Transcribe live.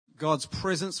God's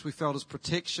presence, we felt His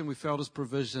protection, we felt His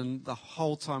provision the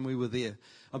whole time we were there.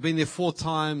 I've been there 4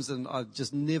 times and I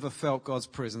just never felt God's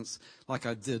presence like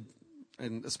I did.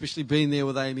 And especially being there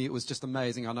with Amy, it was just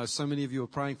amazing. I know so many of you are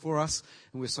praying for us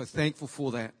and we're so thankful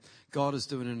for that. God is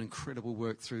doing an incredible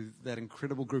work through that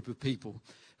incredible group of people.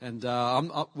 And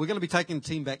we're going to be taking the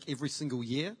team back every single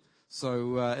year.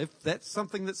 So if that's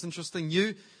something that's interesting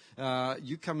you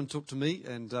come and talk to me,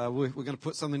 and we're going to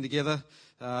put something together.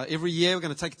 Every year we're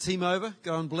going to take a team over,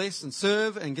 go and bless and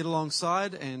serve and get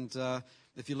alongside. And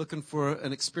if you're looking for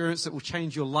an experience that will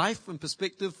change your life and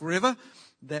perspective forever,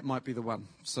 that might be the one.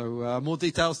 So more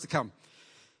details to come.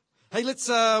 Hey,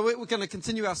 we're going to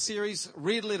continue our series,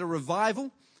 Red Letter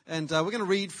Revival. And we're going to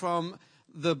read from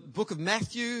the book of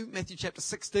Matthew chapter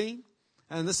 16.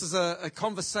 And this is a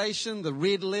conversation. The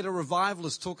Red Letter Revival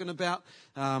is talking about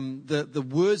the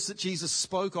words that Jesus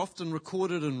spoke, often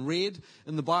recorded and read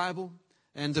in the Bible.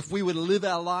 And if we were to live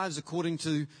our lives according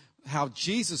to how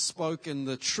Jesus spoke and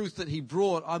the truth that He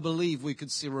brought, I believe we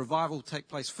could see a revival take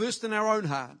place first in our own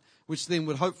heart, which then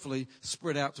would hopefully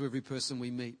spread out to every person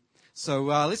we meet. So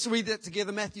let's read that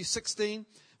together. Matthew 16,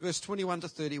 verse 21 to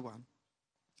 31.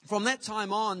 From that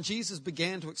time on, Jesus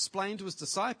began to explain to His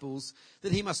disciples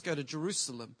that He must go to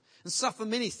Jerusalem and suffer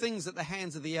many things at the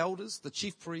hands of the elders, the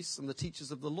chief priests, and the teachers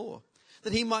of the law,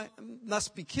 that He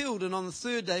must be killed and on the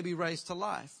 3rd day be raised to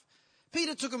life.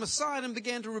 Peter took Him aside and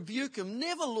began to rebuke Him.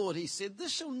 "Never, Lord," he said,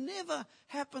 "this shall never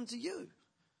happen to you."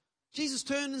 Jesus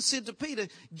turned and said to Peter,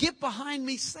 "Get behind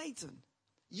me, Satan.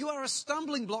 You are a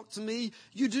stumbling block to me.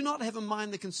 You do not have in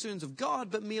mind the concerns of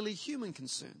God, but merely human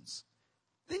concerns."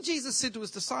 Then Jesus said to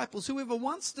His disciples, "Whoever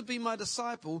wants to be my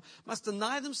disciple must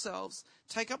deny themselves,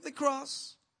 take up their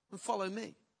cross, and follow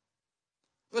me.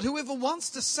 But whoever wants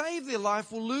to save their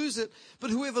life will lose it,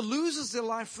 but whoever loses their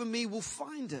life for me will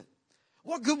find it.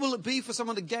 What good will it be for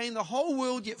someone to gain the whole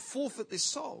world yet forfeit their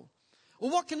soul? Or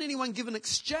what can anyone give in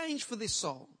exchange for their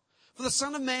soul? For the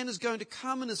Son of Man is going to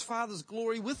come in His Father's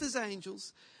glory with His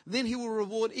angels. Then He will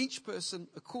reward each person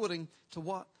according to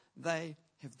what they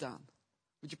have done."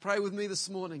 Would you pray with me this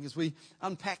morning as we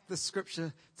unpack this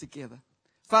scripture together?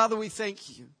 Father, we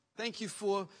thank You. Thank You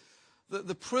for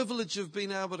the privilege of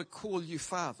being able to call You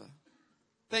Father.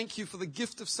 Thank You for the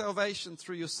gift of salvation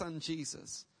through Your Son,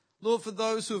 Jesus. Lord, for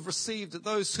those who have received it,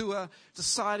 those who are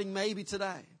deciding maybe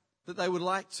today that they would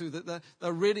like to, that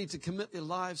they're ready to commit their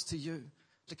lives to You,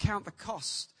 to count the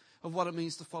cost of what it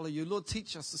means to follow You. Lord,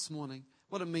 teach us this morning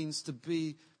what it means to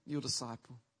be Your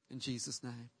disciple. In Jesus'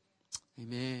 name,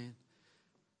 amen.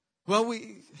 Well,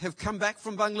 we have come back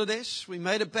from Bangladesh. We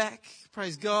made it back.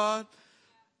 Praise God.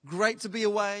 Great to be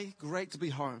away. Great to be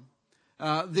home.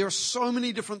 There are so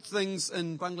many different things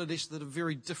in Bangladesh that are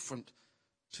very different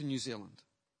to New Zealand.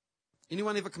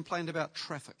 Anyone ever complained about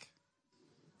traffic?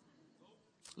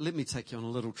 Let me take you on a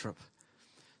little trip.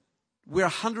 We're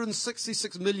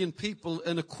 166 million people,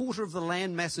 and a quarter of the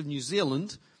land mass of New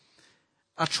Zealand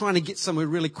are trying to get somewhere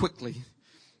really quickly.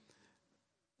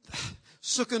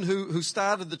 Sukin, who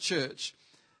started the church,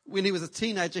 when he was a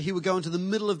teenager, he would go into the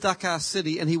middle of Dakar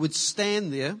City and he would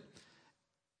stand there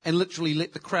and literally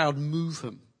let the crowd move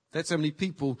him. That's how many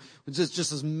people, just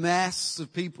this mass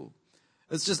of people.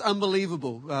 It's just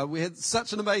unbelievable. We had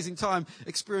such an amazing time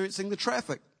experiencing the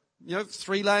traffic.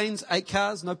 3 lanes, 8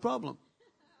 cars, no problem.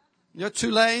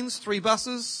 2 lanes, 3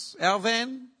 buses, our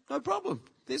van, no problem.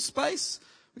 There's space.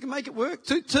 We can make it work.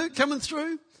 Toot, coming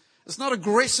through. It's not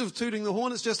aggressive tooting the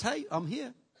horn. It's just, hey, I'm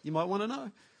here. You might want to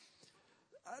know.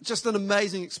 Just an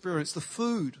amazing experience. The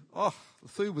food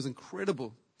was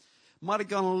incredible. Might have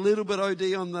gone a little bit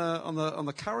OD on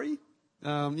the curry.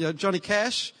 Johnny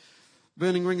Cash,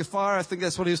 Burning Ring of Fire. I think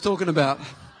that's what he was talking about.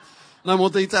 No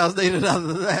more details needed other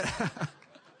than that.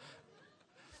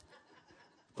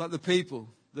 But the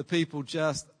people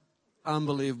just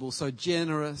unbelievable. So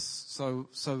generous, so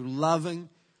loving,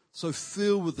 so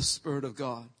filled with the Spirit of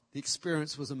God. The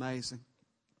experience was amazing.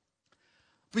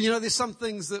 But there's some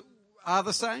things that are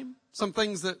the same. Some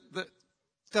things that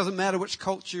doesn't matter which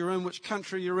culture you're in, which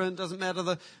country you're in, doesn't matter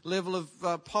the level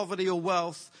of poverty or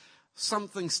wealth. Some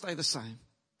things stay the same.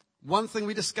 One thing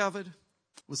we discovered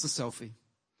was the selfie.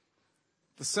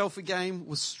 The selfie game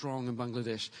was strong in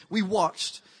Bangladesh. We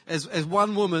watched as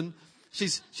one woman,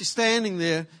 she's standing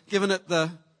there giving it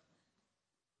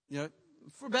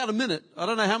for about a minute. I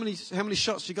don't know how many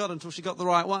shots she got until she got the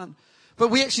right one. But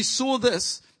we actually saw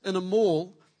this in a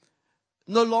mall.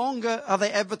 No longer are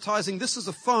they advertising, this is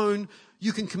a phone,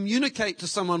 you can communicate to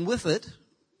someone with it.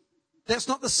 That's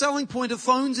not the selling point of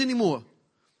phones anymore.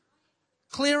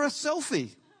 Clear a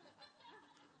selfie.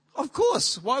 Of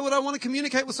course. Why would I want to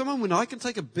communicate with someone when I can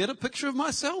take a better picture of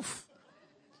myself?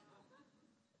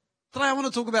 Today I want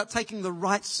to talk about taking the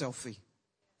right selfie.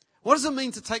 What does it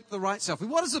mean to take the right selfie?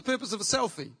 What is the purpose of a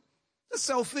selfie? A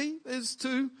selfie is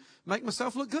to make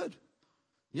myself look good.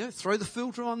 Throw the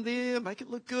filter on there, make it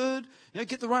look good.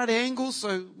 Get the right angle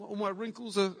so all my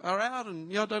wrinkles are out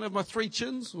and I don't have my 3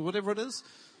 chins or whatever it is.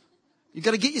 You've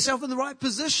got to get yourself in the right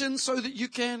position so that you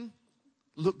can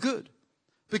look good.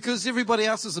 Because everybody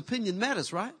else's opinion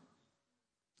matters, right?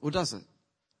 Or does it?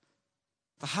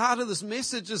 The heart of this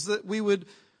message is that we would,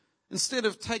 instead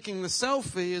of taking the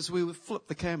selfie, is we would flip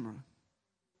the camera.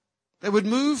 It would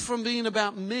move from being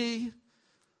about me,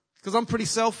 because I'm pretty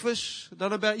selfish. I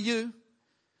don't know about you,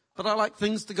 but I like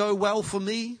things to go well for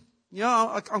me.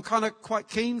 I'm kind of quite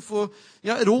keen for,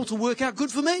 it all to work out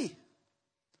good for me.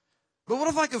 But what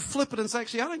if I could flip it and say,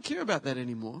 actually, I don't care about that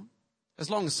anymore, as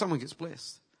long as someone gets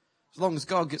blessed, as long as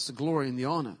God gets the glory and the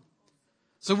honor.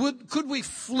 So could we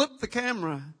flip the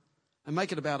camera and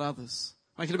make it about others?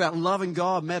 Make it about loving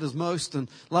God matters most and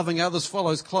loving others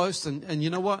follows close. And you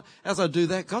know what? As I do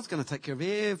that, God's going to take care of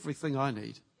everything I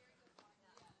need.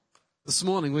 This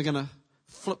morning, we're going to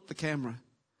flip the camera.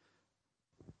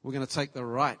 We're going to take the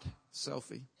right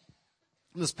selfie.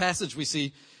 In this passage, we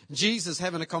see Jesus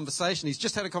having a conversation. He's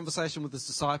just had a conversation with his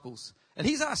disciples. And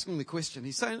he's asking the question.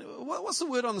 He's saying, what's the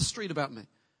word on the street about me?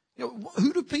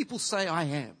 Who do people say I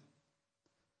am?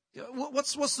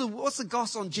 What's the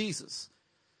goss on Jesus?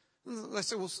 They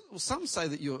say, well, some say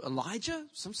that you're Elijah.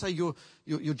 Some say you're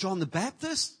John the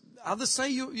Baptist. Others say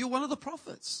you're one of the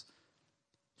prophets.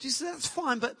 Jesus said, that's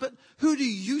fine, but who do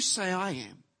you say I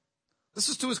am? This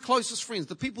is to his closest friends,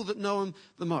 the people that know him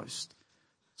the most.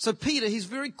 So Peter, he's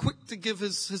very quick to give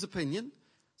his opinion.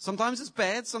 Sometimes it's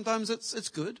bad, sometimes it's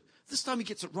good. This time he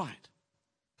gets it right.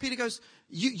 Peter goes,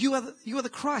 you are the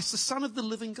Christ, the Son of the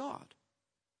living God.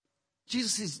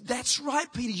 Jesus says, that's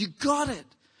right, Peter, you got it.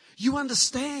 You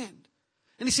understand.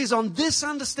 And he says, on this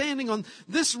understanding, on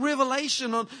this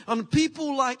revelation, on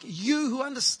people like you who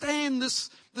understand this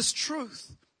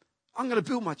truth, I'm going to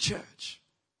build my church.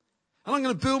 And I'm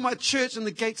going to build my church, and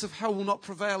the gates of hell will not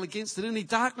prevail against it. Any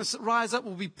darkness that rise up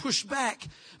will be pushed back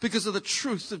because of the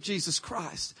truth of Jesus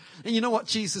Christ. And you know what?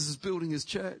 Jesus is building his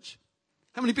church.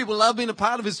 How many people love being a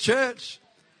part of his church?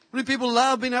 How many people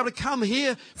love being able to come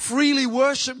here, freely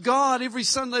worship God every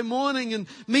Sunday morning and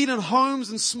meet in homes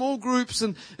and small groups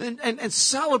and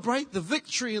celebrate the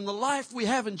victory and the life we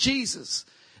have in Jesus?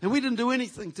 And we didn't do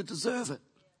anything to deserve it.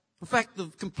 In fact, the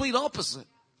complete opposite.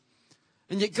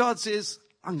 And yet God says,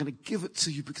 I'm going to give it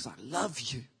to you because I love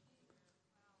you.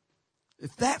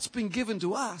 If that's been given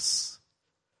to us,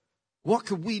 what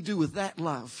could we do with that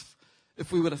love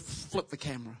if we were to flip the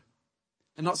camera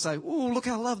and not say, oh, look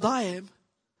how loved I am.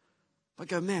 But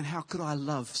go, man, how could I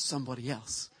love somebody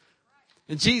else?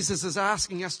 And Jesus is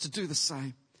asking us to do the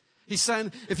same. He's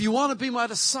saying, if you want to be my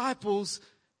disciples,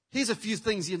 here's a few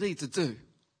things you need to do.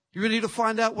 You ready to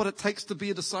find out what it takes to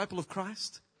be a disciple of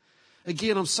Christ?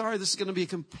 Again, I'm sorry, this is going to be a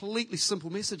completely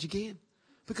simple message again,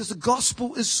 because the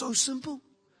gospel is so simple.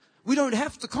 We don't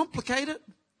have to complicate it.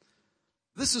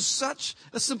 This is such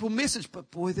a simple message,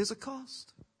 but boy, there's a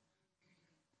cost.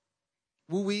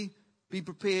 Will we be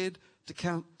prepared to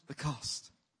count the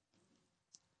cost?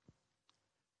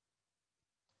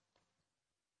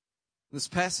 In this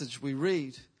passage we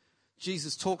read,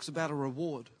 Jesus talks about a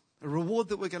reward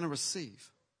that we're going to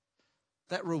receive.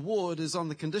 That reward is on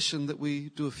the condition that we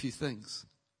do a few things.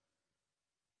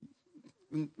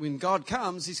 When God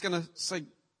comes, he's going to say,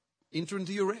 enter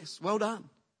into your rest. Well done.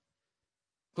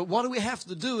 But what do we have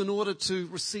to do in order to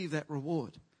receive that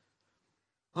reward?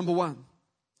 Number one,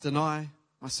 deny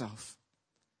myself.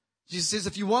 Jesus says,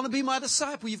 if you want to be my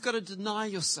disciple, you've got to deny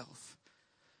yourself.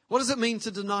 What does it mean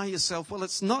to deny yourself? Well,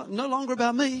 it's no longer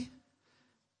about me.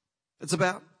 It's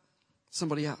about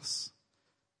somebody else.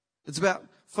 It's about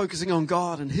focusing on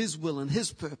God and his will and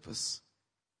his purpose.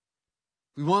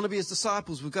 We want to be his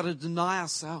disciples. We've got to deny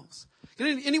ourselves.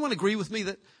 Can anyone agree with me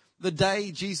that the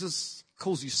day Jesus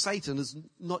calls you Satan is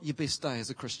not your best day as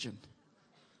a Christian?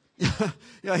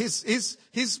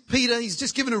 Here's Peter. He's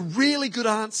just given a really good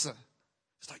answer.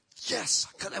 It's like, yes,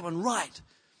 I got that one right.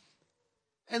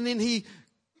 And then he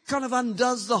kind of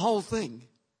undoes the whole thing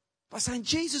by saying,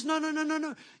 Jesus,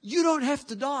 no. You don't have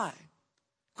to die,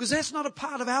 because that's not a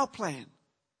part of our plan.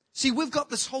 See, we've got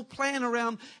this whole plan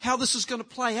around how this is going to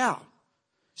play out.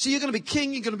 So you're going to be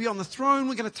king, you're going to be on the throne,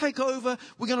 we're going to take over,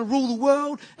 we're going to rule the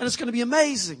world, and it's going to be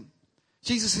amazing.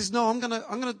 Jesus says, no, I'm going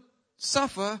to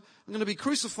suffer, I'm going to be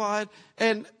crucified,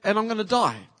 and I'm going to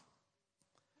die.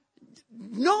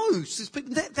 No, says Peter,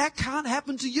 that can't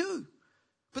happen to you.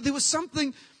 But there was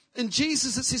something in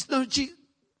Jesus that says, no,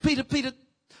 Peter,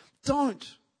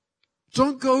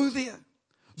 don't go there.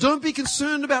 Don't be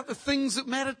concerned about the things that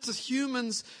matter to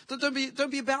humans. Don't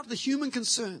be about the human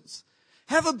concerns.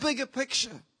 Have a bigger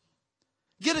picture.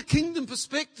 Get a kingdom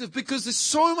perspective, because there's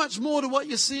so much more to what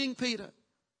you're seeing, Peter.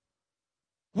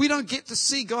 We don't get to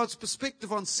see God's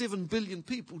perspective on 7 billion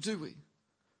people, do we?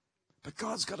 But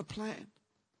God's got a plan.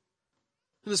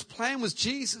 And his plan was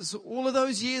Jesus all of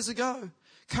those years ago,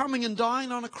 coming and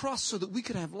dying on a cross so that we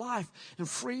could have life and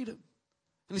freedom.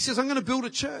 And he says, I'm going to build a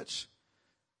church.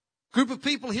 Group of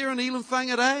people here in Elam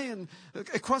Whangarei and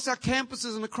across our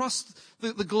campuses and across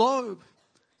the globe.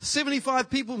 75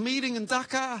 people meeting in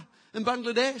Dhaka in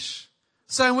Bangladesh,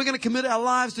 saying we're going to commit our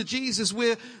lives to Jesus,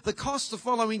 where the cost of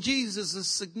following Jesus is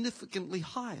significantly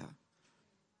higher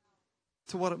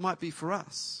to what it might be for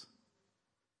us.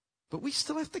 But we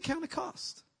still have to count a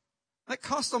cost. That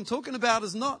cost I'm talking about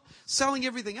is not selling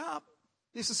everything up,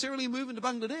 necessarily moving to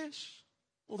Bangladesh,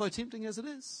 although tempting as it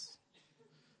is.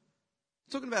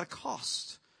 I'm talking about a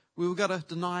cost where we've got to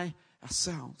deny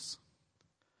ourselves.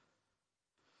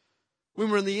 When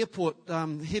we were in the airport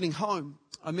heading home,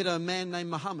 I met a man named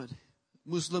Muhammad,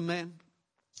 Muslim man,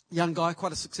 young guy,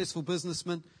 quite a successful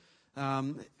businessman.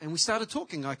 And we started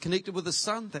talking. I connected with his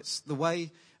son. That's the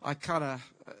way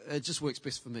it just works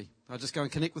best for me. I just go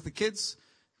and connect with the kids,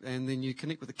 and then you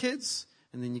connect with the kids,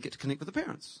 and then you get to connect with the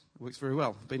parents. It works very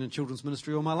well. Been in children's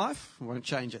ministry all my life. I won't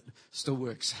change it. Still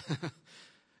works.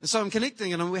 And so I'm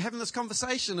connecting, and we're having this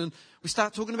conversation, and we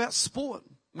start talking about sport.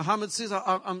 Muhammad says,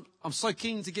 I'm so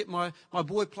keen to get my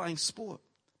boy playing sport,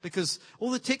 because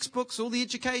all the textbooks, all the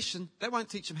education, that won't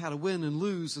teach him how to win and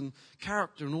lose and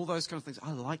character and all those kind of things.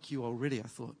 I like you already, I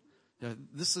thought.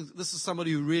 This is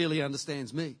somebody who really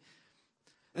understands me.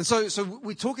 And so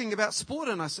we're talking about sport,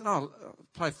 and I said,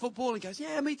 play football? And he goes,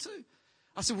 yeah, me too.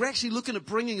 I said, we're actually looking at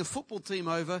bringing a football team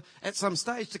over at some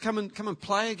stage to come and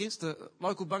play against a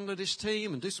local Bangladesh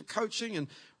team and do some coaching. And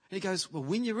he goes, well,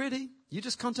 when you're ready, you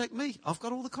just contact me. I've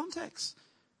got all the contacts.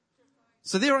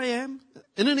 So there I am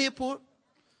in an airport.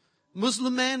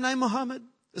 Muslim man named Muhammad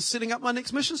is setting up my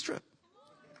next missions trip.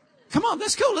 Come on,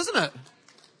 that's cool, isn't it?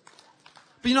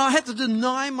 But I had to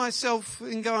deny myself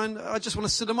in going, I just want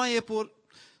to sit in my airport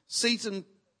seat and,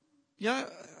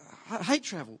 I hate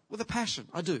travel with a passion.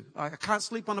 I do. I can't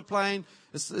sleep on a plane.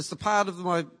 It's the part of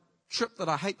my trip that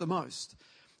I hate the most.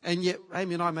 And yet,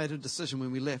 Amy and I made a decision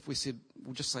when we left. We said,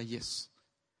 we'll just say yes.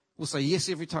 We'll say yes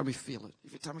every time we feel it.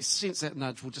 Every time we sense that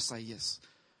nudge, we'll just say yes.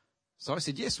 So I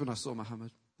said yes when I saw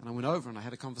Muhammad. And I went over and I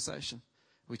had a conversation.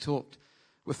 We talked.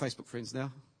 We're Facebook friends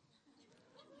now.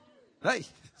 Hey,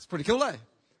 it's pretty cool, eh?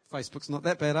 Facebook's not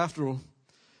that bad after all.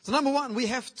 So number one, we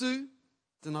have to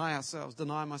deny ourselves,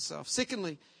 deny myself.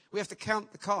 Secondly, we have to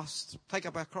count the cost, take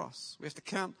up our cross. We have to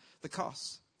count the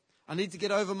cost. I need to get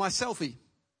over my selfie.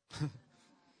 Got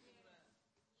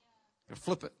to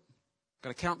flip it. Got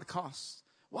to count the cost.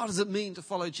 What does it mean to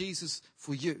follow Jesus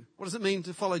for you? What does it mean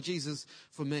to follow Jesus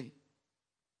for me?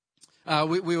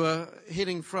 We were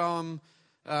heading from,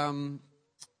 so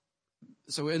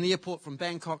we're in the airport from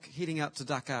Bangkok, heading out to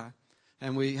Dhaka.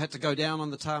 And we had to go down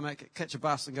on the tarmac, catch a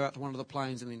bus and go out to one of the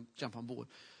planes and then jump on board.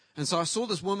 And so I saw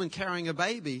this woman carrying a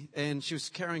baby, and she was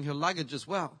carrying her luggage as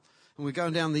well. And we're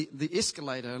going down the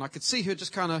escalator, and I could see her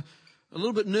just kind of a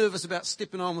little bit nervous about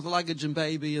stepping on with luggage and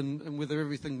baby and whether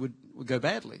everything would go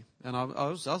badly. And I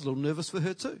was a little nervous for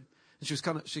her too. And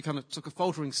she kind of took a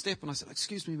faltering step, and I said,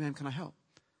 excuse me, ma'am, can I help?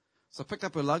 So I picked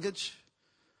up her luggage,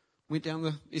 went down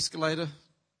the escalator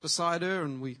beside her,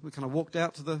 and we kind of walked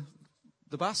out to the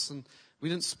bus, and I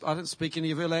didn't speak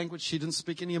any of her language. She didn't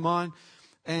speak any of mine.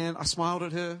 And I smiled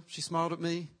at her. She smiled at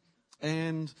me.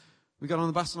 And we got on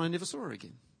the bus and I never saw her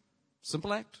again.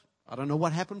 Simple act. I don't know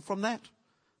what happened from that.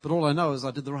 But all I know is I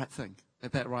did the right thing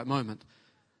at that right moment.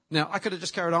 Now, I could have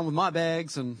just carried on with my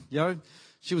bags and,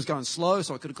 she was going slow,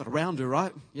 so I could have got around her,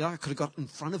 right? I could have got in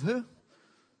front of her.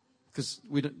 Because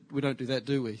we don't do that,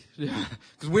 do we?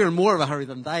 Because we're in more of a hurry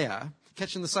than they are.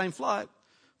 Catching the same flight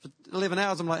for 11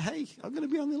 hours, I'm like, hey, I'm going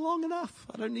to be on there long enough.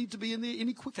 I don't need to be in there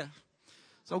any quicker.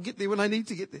 So I'll get there when I need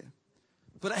to get there.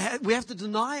 But we have to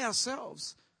deny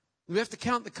ourselves. We have to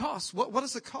count the cost. What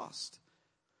is the cost?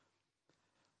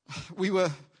 We were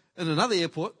in another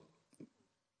airport.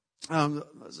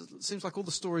 It seems like all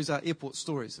the stories are airport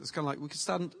stories. It's kind of like we could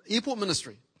start an airport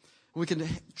ministry. We can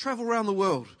travel around the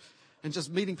world and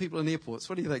just meeting people in airports.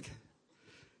 What do you think?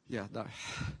 Yeah, no.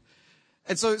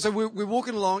 And so we're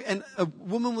walking along, and a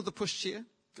woman with a pushchair,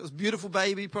 got this beautiful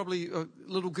baby, probably a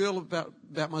little girl about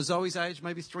my Zoe's age,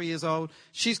 maybe 3 years old.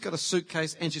 She's got a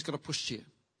suitcase and she's got a pushchair.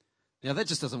 Now that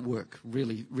just doesn't work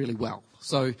really, really well.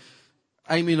 So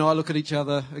Amy and I look at each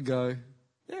other and go,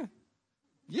 yeah,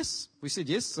 yes. We said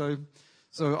yes.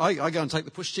 So I go and take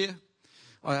the pushchair.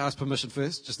 I asked permission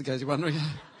first, just in case you're wondering.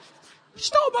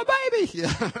 Stole my baby!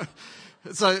 Yeah.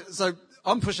 So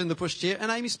I'm pushing the pushchair, and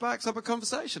Amy sparks up a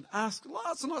conversation. Ask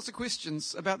lots and lots of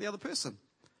questions about the other person.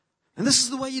 And this is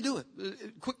the way you do it.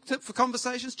 Quick tip for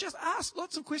conversations, just ask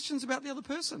lots of questions about the other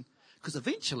person. Because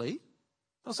eventually,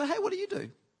 they'll say, hey, what do you do?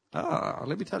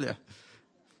 Let me tell you.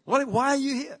 Why are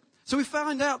you here? So we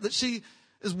found out that she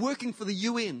is working for the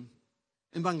UN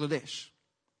in Bangladesh.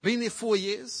 Been there 4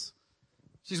 years.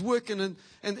 She's working,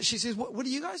 and she says, what are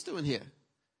you guys doing here?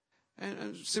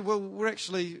 And she said, well, we're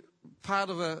actually part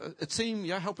of a team,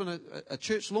 helping a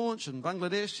church launch in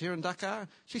Bangladesh, here in Dhaka.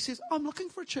 She says, I'm looking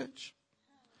for a church.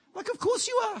 Like, of course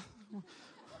you are.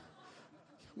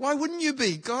 Why wouldn't you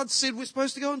be? God said we're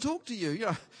supposed to go and talk to you.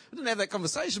 I didn't have that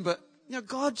conversation, but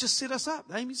God just set us up.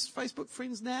 Amy's Facebook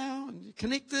friends now, and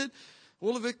connected.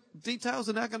 All of her details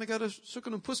are now going to go to Sukan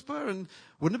and Puspa. And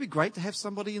wouldn't it be great to have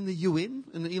somebody in the UN,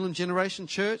 in the Elam Generation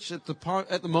Church, at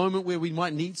the moment where we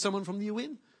might need someone from the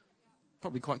UN?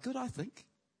 Probably quite good, I think.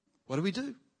 What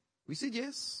do? We said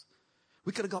yes.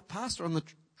 We could have got Pastor on the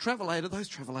Travelator. Those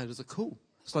Travelators are cool.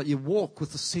 It's like you walk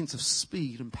with a sense of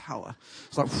speed and power.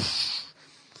 It's like, whoosh.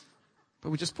 But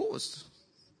we just paused.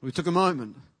 We took a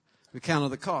moment. We counted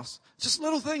the cost. Just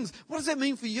little things. What does that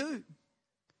mean for you?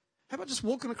 How about just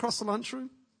walking across the lunchroom?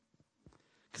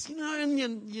 Because you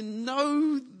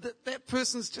know that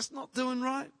person's just not doing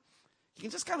right. You can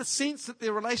just kind of sense that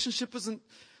their relationship isn't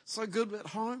so good at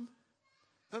home.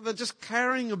 That they're just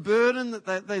carrying a burden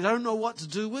that they don't know what to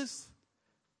do with.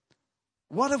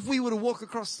 What if we were to walk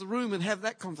across the room and have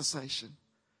that conversation?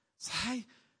 Say, hey,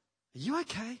 are you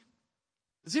okay?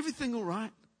 Is everything all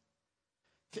right?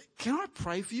 Can I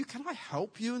pray for you? Can I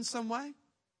help you in some way?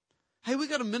 Hey, we've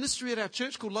got a ministry at our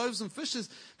church called Loaves and Fishes.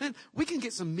 Man, we can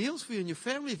get some meals for you and your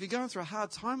family if you're going through a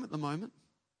hard time at the moment.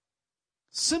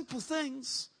 Simple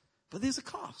things, but there's a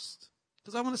cost.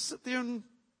 Because I want to sit there and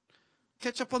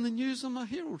catch up on the news on my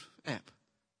Herald app.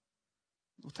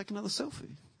 Or take another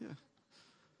selfie. Yeah.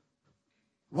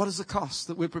 What is the cost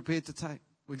that we're prepared to take?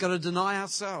 We've got to deny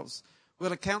ourselves. We've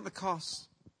got to count the cost.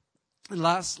 And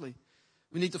lastly,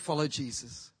 we need to follow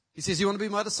Jesus. He says, you want to be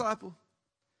my disciple?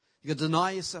 You've got to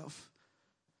deny yourself.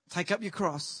 Take up your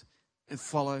cross and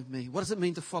follow me. What does it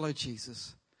mean to follow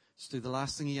Jesus? Just do the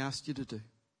last thing he asked you to do.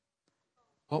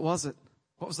 What was it?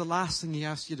 What was the last thing he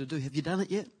asked you to do? Have you done it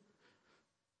yet?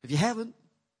 If you haven't,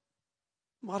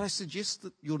 might I suggest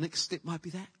that your next step might be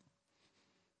that?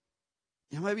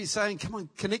 Maybe you're saying, come on,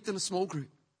 connect in a small group.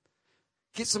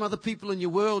 Get some other people in your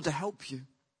world to help you.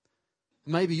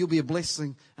 Maybe you'll be a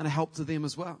blessing and a help to them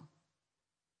as well.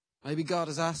 Maybe God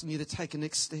is asking you to take a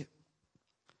next step.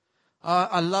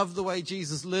 I love the way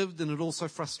Jesus lived, and it also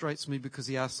frustrates me because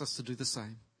he asks us to do the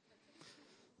same.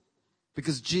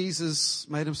 Because Jesus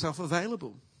made himself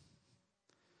available.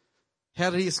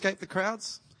 How did he escape the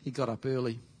crowds? He got up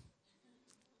early.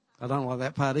 I don't like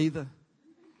that part either.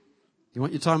 You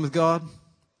want your time with God?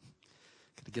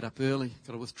 Got to get up early.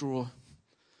 Got to withdraw.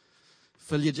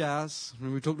 Fill your jars.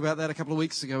 Remember we talked about that a couple of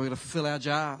weeks ago. We've got to fill our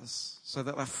jars so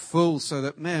that they're full. So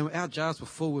that, man, our jars were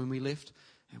full when we left.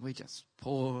 And we just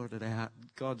poured it out.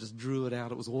 God just drew it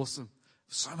out. It was awesome.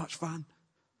 It was so much fun.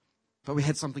 But we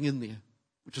had something in there,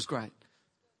 which was great.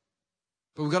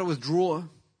 But we've got to withdraw.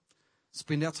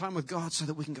 Spend our time with God so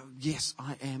that we can go, yes,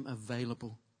 I am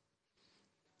available.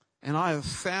 And I have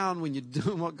found when you're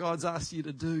doing what God's asked you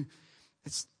to do,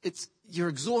 you're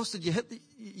exhausted, your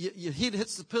head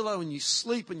hits the pillow and you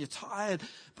sleep and you're tired,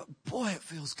 but boy, it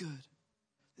feels good.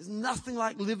 There's nothing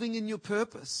like living in your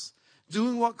purpose,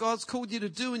 doing what God's called you to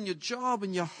do in your job,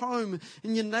 in your home,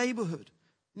 in your neighborhood,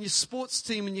 in your sports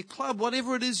team, in your club,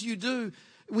 whatever it is you do.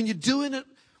 When you're doing it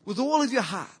with all of your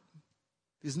heart,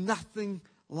 there's nothing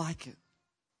like it.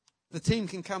 The team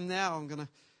can come now. I'm going to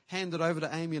hand it over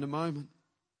to Amy in a moment.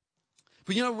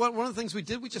 But you know what? One of the things we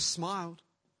did, we just smiled.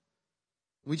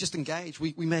 We just engaged.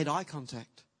 We made eye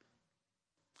contact.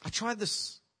 I tried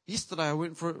this yesterday. I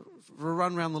went for a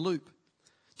run around the loop.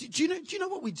 Do you know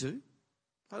what we do?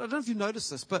 I don't know if you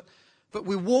noticed this, but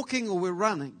we're walking or we're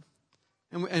running.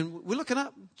 And we're looking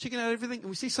up, checking out everything, and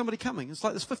we see somebody coming. It's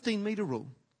like this 15-meter rule.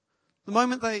 The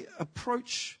moment they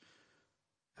approach,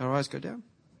 our eyes go down.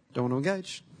 Don't want to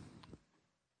engage.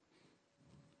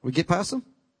 We get past them.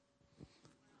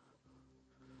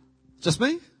 Just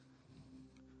me?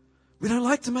 We don't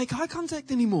like to make eye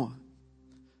contact anymore.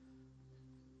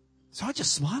 So I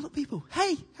just smile at people.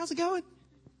 Hey, how's it going?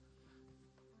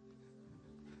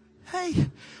 Hey.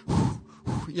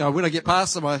 When I get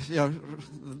past them,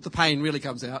 the pain really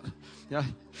comes out.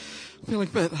 I'm feeling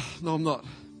a bit, no, I'm not.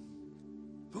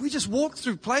 But we just walked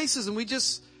through places and we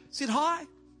just said hi.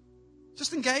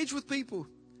 Just engage with people.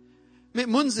 Met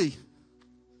Munzi.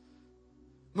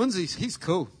 Munzi, he's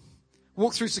cool.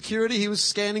 Walked through security. He was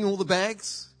scanning all the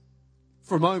bags.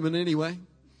 For a moment, anyway.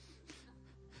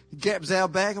 He grabs our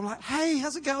bag. I'm like, hey,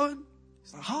 how's it going?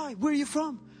 He's like, hi, where are you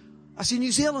from? I see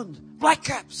New Zealand. Black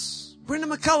Caps. Brendan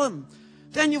McCullum.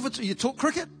 Daniel Vittori. You talk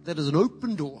cricket? That is an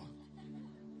open door.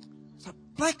 It's like,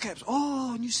 Black Caps.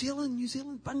 Oh, New Zealand,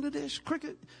 Bangladesh,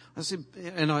 cricket. I said,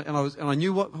 and I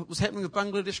knew what was happening with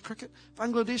Bangladesh cricket.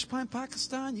 Bangladesh playing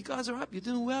Pakistan. You guys are up. You're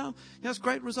doing well. It's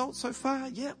great results so far.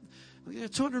 Yep.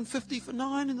 250 for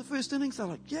 9 in the first innings. They're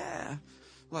like, yeah.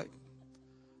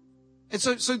 And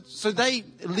so they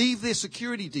leave their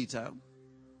security detail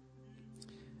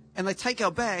and they take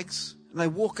our bags and they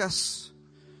walk us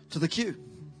to the queue.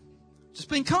 Just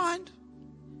being kind.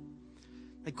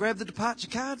 They grab the departure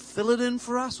card, fill it in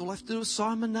for us. All I have to do is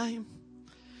sign my name.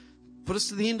 Put us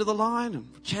to the end of the line and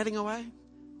we're chatting away.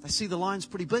 They see the line's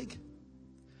pretty big.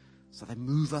 So they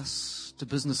move us to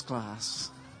business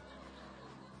class.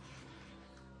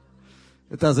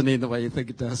 It doesn't end the way you think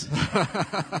it does.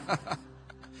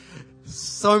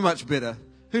 So much better.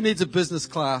 Who needs a business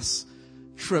class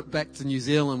trip back to New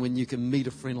Zealand when you can meet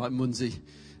a friend like Munzi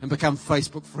and become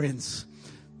Facebook friends?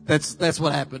 That's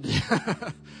what happened.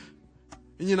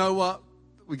 And you know what?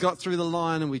 We got through the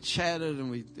line and we chatted and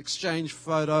we exchanged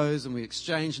photos and we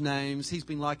exchanged names. He's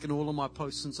been liking all of my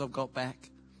posts since I've got back.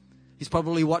 He's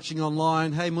probably watching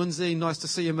online. Hey, Munzi, nice to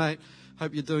see you, mate.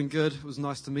 Hope you're doing good. It was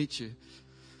nice to meet you.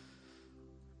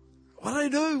 What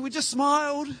did I do? We just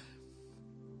smiled.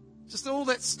 Just all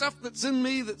that stuff that's in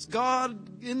me, that's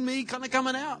God in me, kind of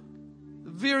coming out. A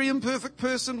very imperfect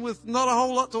person with not a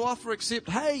whole lot to offer except,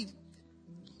 hey,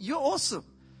 you're awesome.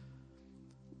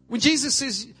 When Jesus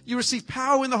says you receive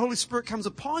power when the Holy Spirit comes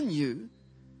upon you,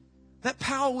 that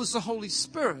power was the Holy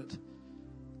Spirit.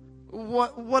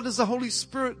 What does the Holy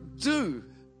Spirit do?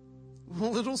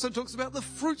 Well, it also talks about the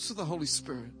fruits of the Holy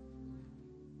Spirit.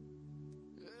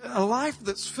 A life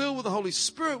that's filled with the Holy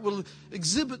Spirit will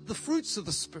exhibit the fruits of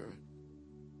the Spirit.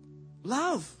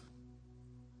 Love.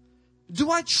 Do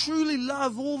I truly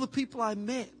love all the people I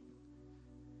met?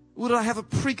 Or did I have a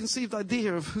preconceived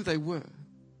idea of who they were?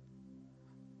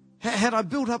 Had I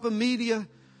built up a media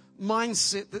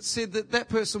mindset that said that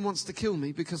person wants to kill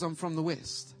me because I'm from the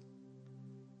West?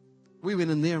 We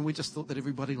went in there and we just thought that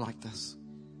everybody liked us.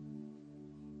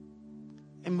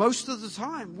 And most of the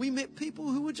time, we met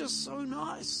people who were just so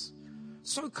nice,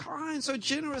 so kind, so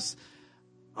generous.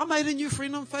 I made a new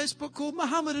friend on Facebook called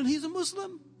Muhammad, and he's a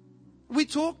Muslim. We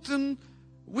talked and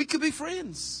we could be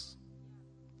friends.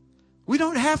 We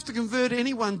don't have to convert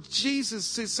anyone. Jesus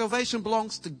says salvation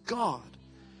belongs to God.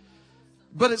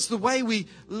 But it's the way we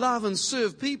love and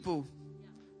serve people.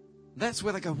 That's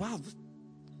where they go, wow,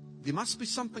 there must be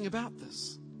something about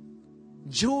this.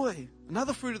 Joy,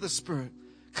 another fruit of the Spirit.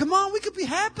 Come on, we could be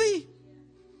happy.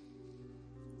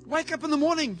 Wake up in the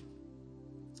morning.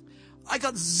 I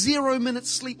got 0 minutes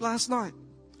sleep last night.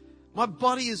 My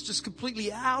body is just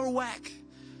completely out of whack.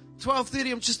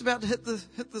 12:30, I'm just about to hit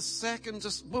the sack and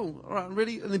just boom. All right, I'm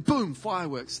ready. And then boom,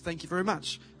 fireworks. Thank you very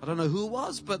much. I don't know who it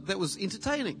was, but that was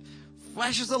entertaining.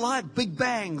 Flashes of light, big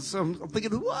bangs. So I'm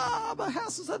thinking, wow, my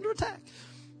house is under attack.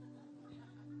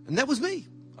 And that was me.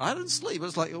 I didn't sleep. It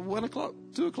was like 1 o'clock,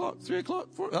 2 o'clock, 3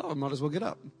 o'clock, 4. Oh, I might as well get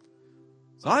up.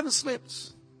 So I haven't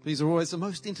slept. These are always the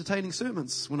most entertaining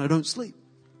sermons when I don't sleep.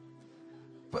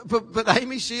 But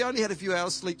Amy, she only had a few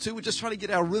hours sleep too. We're just trying to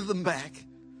get our rhythm back.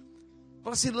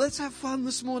 But I said, let's have fun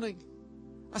this morning.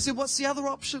 I said, what's the other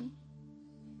option?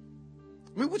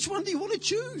 I mean, which one do you want to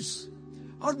choose?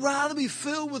 I'd rather be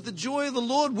filled with the joy of the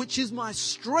Lord, which is my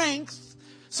strength.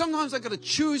 Sometimes I've got to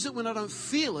choose it when I don't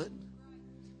feel it.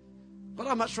 But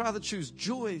I'd much rather choose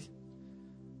joy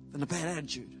than a bad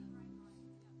attitude.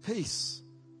 Peace.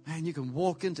 Man, you can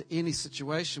walk into any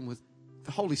situation with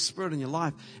the Holy Spirit in your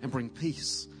life and bring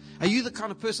peace. Are you the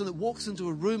kind of person that walks into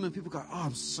a room and people go, oh,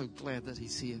 I'm so glad that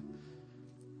he's here?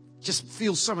 Just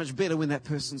feels so much better when that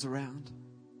person's around.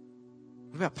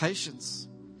 What about patience?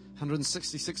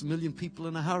 166 million people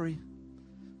in a hurry.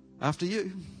 After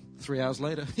you, 3 hours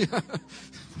later.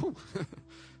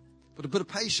 But a bit of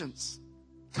patience.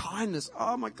 Kindness.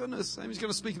 Oh my goodness. Amy's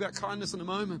going to speak about kindness in a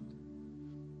moment.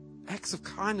 Acts of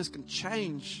kindness can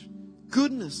change.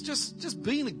 Goodness. Just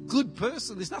being a good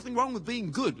person. There's nothing wrong with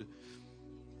being good.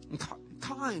 And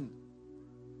kind.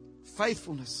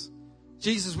 Faithfulness.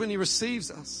 Jesus, when he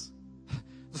receives us,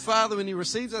 the Father, when he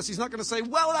receives us, he's not going to say,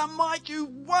 well done, Mike, you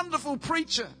wonderful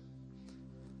preacher.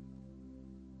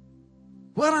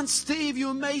 Well done, Steve, you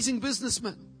amazing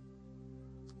businessman.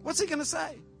 What's he going to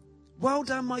say? Well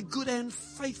done, my good and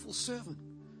faithful servant.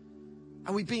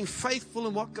 Are we being faithful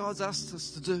in what God's asked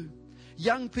us to do?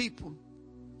 Young people,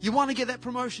 you want to get that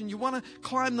promotion. You want to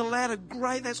climb the ladder.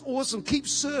 Great. That's awesome. Keep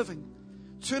serving.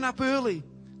 Turn up early.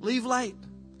 Leave late.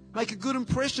 Make a good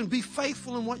impression. Be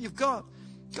faithful in what you've got.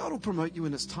 God will promote you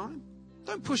in His time.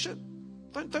 Don't push it.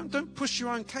 Don't push your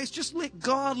own case. Just let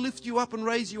God lift you up and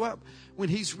raise you up when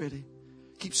He's ready.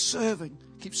 Keep serving.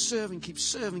 Keep serving. Keep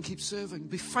serving. Keep serving.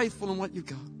 Be faithful in what you've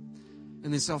got.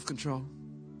 And then self-control.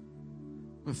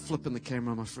 We're flipping the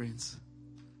camera, my friends.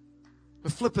 We're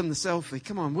flipping the selfie.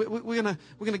 Come on, we're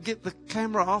gonna get the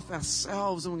camera off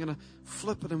ourselves, and we're gonna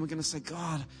flip it, and we're gonna say,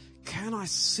 God, can I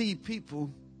see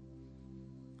people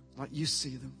like You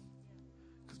see them?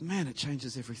 Because man, it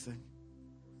changes everything.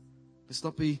 Let's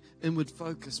not be inward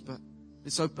focused, but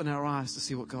let's open our eyes to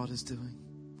see what God is doing.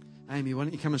 Amy, why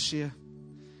don't you come and share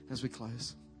as we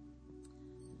close?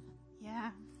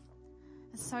 Yeah,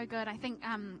 it's so good. I think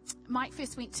Mike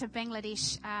first went to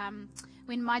Bangladesh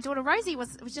when my daughter Rosie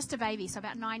was just a baby, so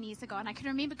about 9 years ago. And I can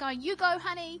remember going, "You go,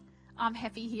 honey. I'm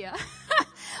happy here.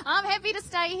 I'm happy to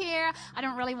stay here. I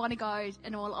don't really want to go,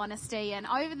 in all honesty." And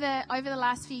over the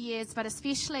last few years, but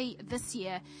especially this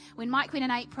year, when Mike went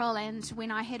in April and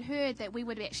when I had heard that we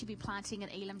would actually be planting an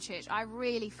Elim church, I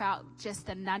really felt just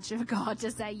the nudge of God to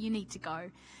say, "You need to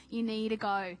go. You need to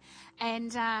go."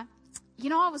 And, I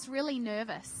was really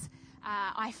nervous.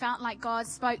 I felt like God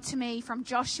spoke to me from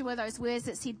Joshua, those words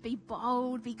that said, "Be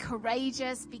bold, be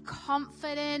courageous, be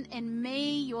confident in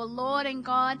me, your Lord and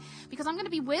God, because I'm going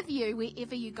to be with you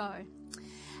wherever you go."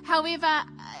 However,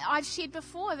 I've shared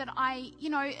before that I,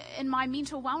 in my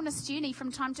mental wellness journey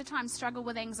from time to time struggle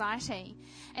with anxiety.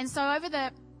 And so over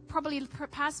the probably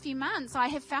past few months, I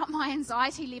have felt my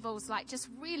anxiety levels just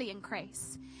really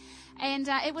increase. And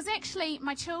it was actually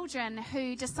my children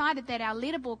who decided that our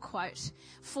letterboard quote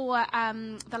for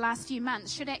the last few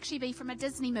months should actually be from a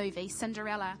Disney movie,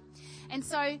 Cinderella. And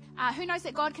so who knows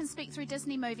that God can speak through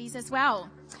Disney movies as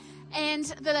well? And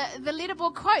the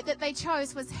letterboard quote that they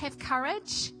chose was, "Have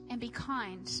courage and be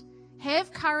kind."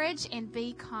 Have courage and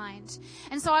be kind.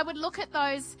 And so I would look at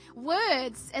those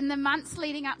words in the months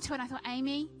leading up to it, and I thought,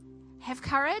 Amy, have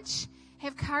courage.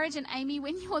 Have courage, and Amy,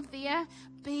 when you're there,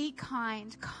 be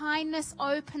kind. Kindness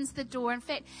opens the door. In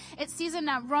fact, it says in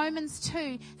Romans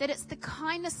 2 that it's the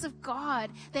kindness of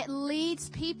God that leads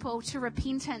people to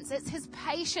repentance. It's His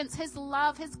patience, His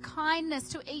love, His kindness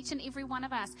to each and every one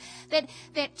of us that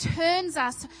turns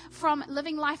us from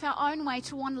living life our own way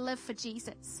to want to live for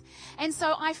Jesus. And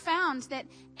so I found that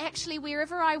actually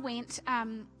wherever I went,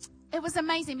 it was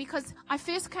amazing because I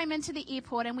first came into the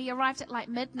airport and we arrived at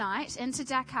midnight into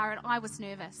Dakar, and I was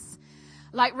nervous.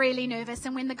 Really nervous.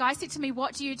 And when the guy said to me,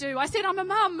 "What do you do?" I said, "I'm a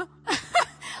mum."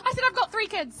 I said, "I've got 3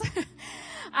 kids."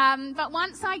 But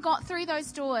once I got through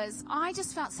those doors, I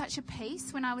just felt such a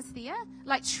peace when I was there.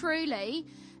 Truly.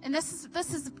 And this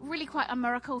is really quite a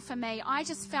miracle for me. I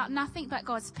just felt nothing but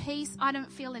God's peace. I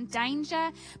don't feel in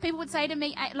danger. People would say to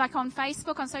me, on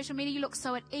Facebook, on social media, "You look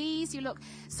so at ease. You look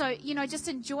so, just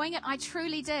enjoying it." I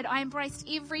truly did. I embraced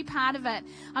every part of it.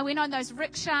 I went on those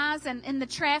rickshaws and in the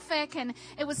traffic, and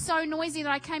it was so noisy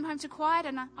that I came home to quiet,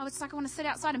 and I was like, I want to sit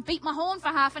outside and beat my horn for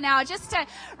half an hour just to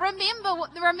remember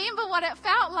what it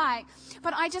felt like.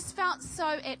 But I just felt so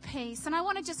at peace. And I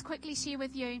want to just quickly share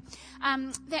with you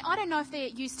that I don't know if they're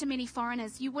used to many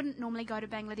foreigners. You wouldn't normally go to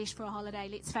Bangladesh for a holiday,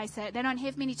 let's face it. They don't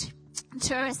have many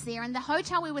tourists there. And the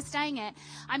hotel we were staying at,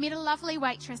 I met a lovely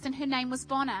waitress, and her name was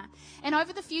Bona. And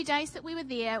over the few days that we were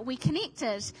there, we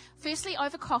connected. Firstly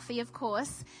over coffee, of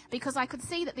course, because I could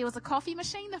see that there was a coffee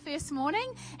machine the first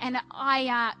morning, and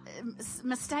I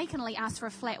mistakenly asked for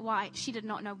a flat white. She did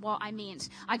not know what I meant.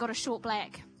 I got a short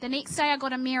black. The next day I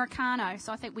got Americano,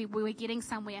 so I think we were getting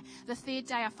somewhere. The third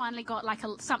day I finally got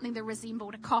something that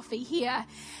resembled a coffee here.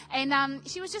 And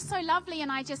she was just so lovely,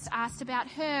 and I just asked about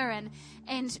her,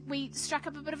 and we struck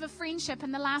up a bit of a friendship.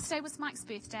 And the last day was Mike's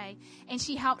birthday, and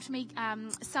she helped me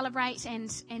celebrate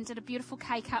and did a beautiful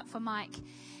cake up for Mike.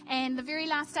 And the very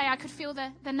last day I could feel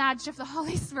the nudge of the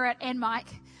Holy Spirit and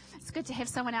Mike. It's good to have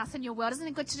someone else in your world. Isn't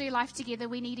it good to do life together?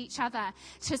 We need each other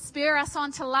to spur us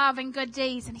on to love and good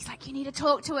deeds. And he's like, "You need to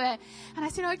talk to her." And I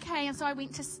said, "Okay." And so I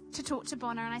went to talk to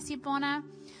Bona. And I said, "Bona,"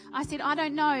 I said, "I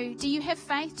don't know. Do you have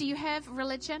faith? Do you have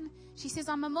religion?" She says,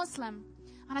 "I'm a Muslim."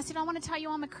 And I said, "I want to tell you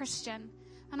I'm a Christian.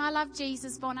 And I love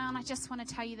Jesus, Bona. And I just want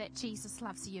to tell you that Jesus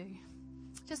loves you.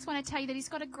 Just want to tell you that He's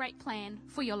got a great plan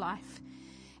for your life.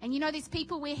 And these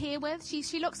people we're here with,"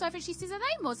 she looks over and she says, "Are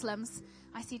they Muslims?"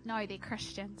 I said, "No, they're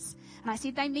Christians." And I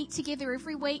said, "They meet together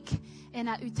every week in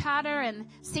Utara and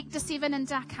Sector 7 in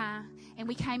Dakar. and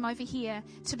we came over here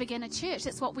to begin a church.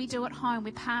 That's what we do at home.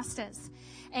 We're pastors.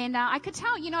 And I could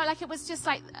tell, like it was just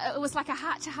like, it was like a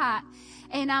heart to heart.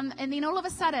 And then all of a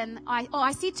sudden,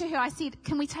 I said to her,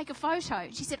 can we take a photo?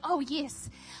 She said, oh, yes.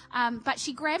 But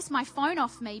she grabs my phone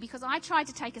off me because I tried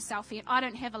to take a selfie and I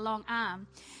don't have a long arm.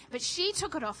 But she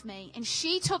took it off me and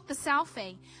she took the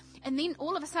selfie. And then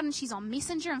all of a sudden she's on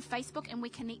Messenger and Facebook and we're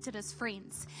connected as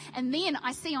friends. And then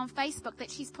I see on Facebook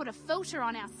that she's put a filter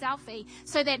on our selfie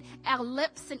so that our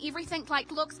lips and everything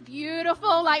looks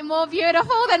beautiful, more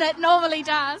beautiful than it normally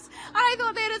does. I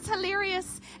thought that is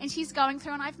hilarious. And she's going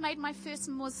through, and I've made my first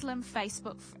Muslim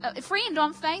Facebook friend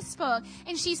on Facebook,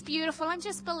 and she's beautiful. I'm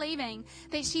just believing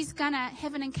that she's going to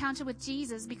have an encounter with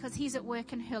Jesus because he's at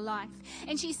work in her life.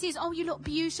 And she says, oh, you look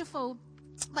beautiful.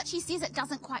 But she says it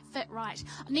doesn't quite fit right.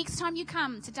 Next time you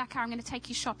come to Dakar, I'm going to take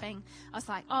you shopping. I was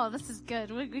like, oh, this is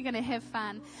good. We're going to have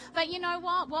fun. But you know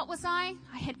what? What was I?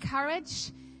 I had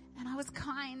courage and I was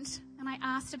kind and I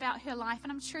asked about her life.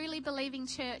 And I'm truly believing,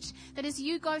 church, that as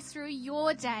you go through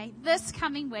your day this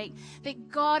coming week,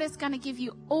 that God is going to give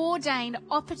you ordained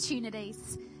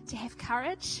opportunities to have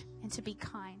courage and to be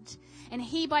kind. And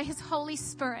he, by his Holy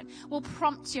Spirit, will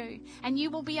prompt you. And you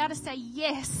will be able to say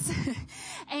yes.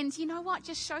 And you know what?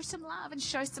 Just show some love and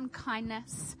show some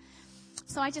kindness.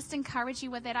 So I just encourage you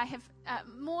with that. I have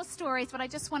more stories, but I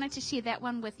just wanted to share that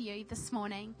one with you this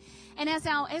morning. And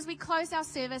as we close our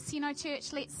service,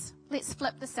 church, let's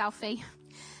flip the selfie.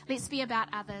 Let's be about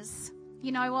others.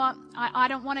 You know what? I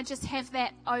don't want to just have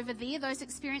that over there, those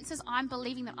experiences. I'm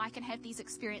believing that I can have these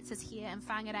experiences here in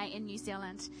Whangarei in New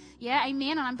Zealand. Yeah,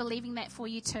 amen. And I'm believing that for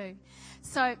you too.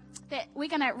 So that we're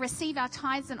going to receive our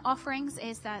tithes and offerings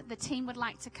as the team would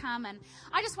like to come. And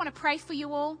I just want to pray for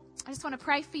you all.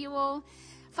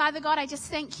 Father God, I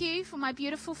just thank you for my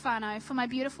beautiful whānau, for my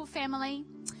beautiful family.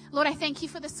 Lord, I thank you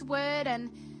for this word, and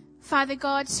Father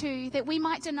God, too, that we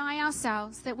might deny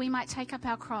ourselves, that we might take up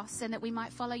our cross, and that we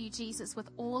might follow you, Jesus, with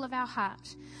all of our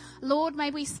heart. Lord,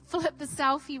 may we flip the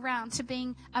selfie round to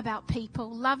being about people,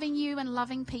 loving you and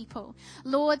loving people.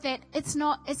 Lord, that it's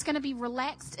going to be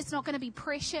relaxed. It's not going to be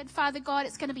pressured, Father God.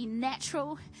 It's going to be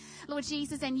natural, Lord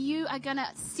Jesus, and you are going to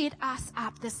set us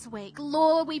up this week.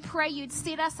 Lord, we pray you'd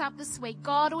set us up this week.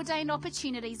 God-ordained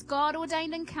opportunities,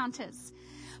 God-ordained encounters.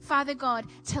 Father God,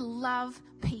 to love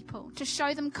people, to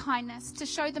show them kindness, to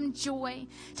show them joy,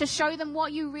 to show them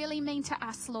what you really mean to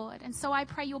us, Lord. And so I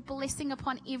pray your blessing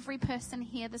upon every person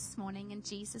here this morning in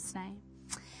Jesus' name.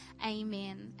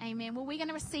 Amen. Amen. Well, we're going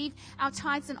to receive our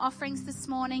tithes and offerings this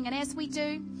morning. And as we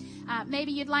do,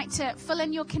 maybe you'd like to fill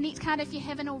in your Connect card if you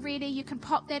haven't already. You can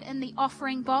pop that in the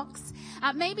offering box.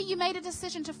 Maybe you made a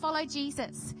decision to follow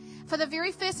Jesus for the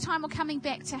very first time or coming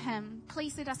back to him.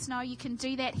 Please let us know. You can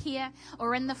do that here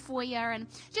or in the foyer. And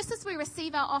just as we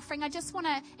receive our offering, I just want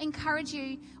to encourage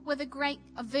you with a great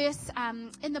verse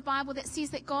in the Bible that says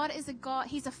that God is a God.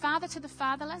 He's a father to the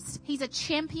fatherless. He's a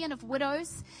champion of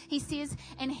widows, he says,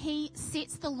 and he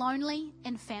sets the lonely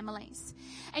in families.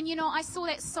 And I saw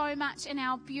that so much in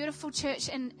our beautiful church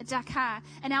in Dakar,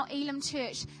 in our Elim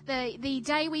church. The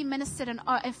day we ministered and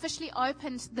officially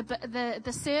opened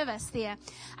the service there,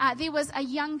 there was a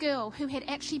young girl who had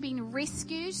actually been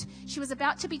rescued. She was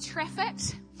about to be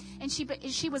trafficked, and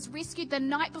she was rescued the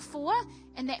night before,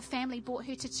 and that family brought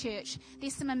her to church.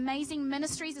 There's some amazing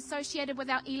ministries associated with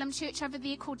our Elim church over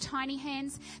there called Tiny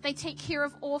Hands. They take care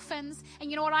of orphans.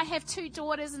 And you know what? I have 2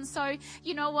 daughters, and so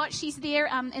you know what? She's there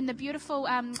in the beautiful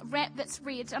wrap that's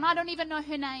red. And I don't even know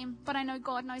her name, but I know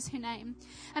God knows her name.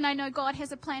 And I know God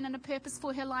has a plan and a purpose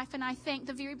for her life. And I thank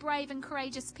the very brave and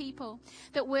courageous people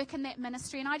that work in that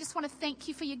ministry. And I just want to thank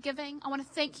you for your giving. I want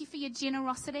to thank you for your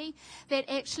generosity, that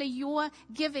actually your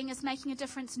giving is making a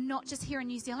difference, not just here in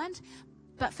New Zealand,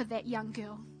 but for that young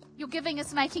girl. Your giving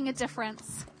is making a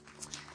difference.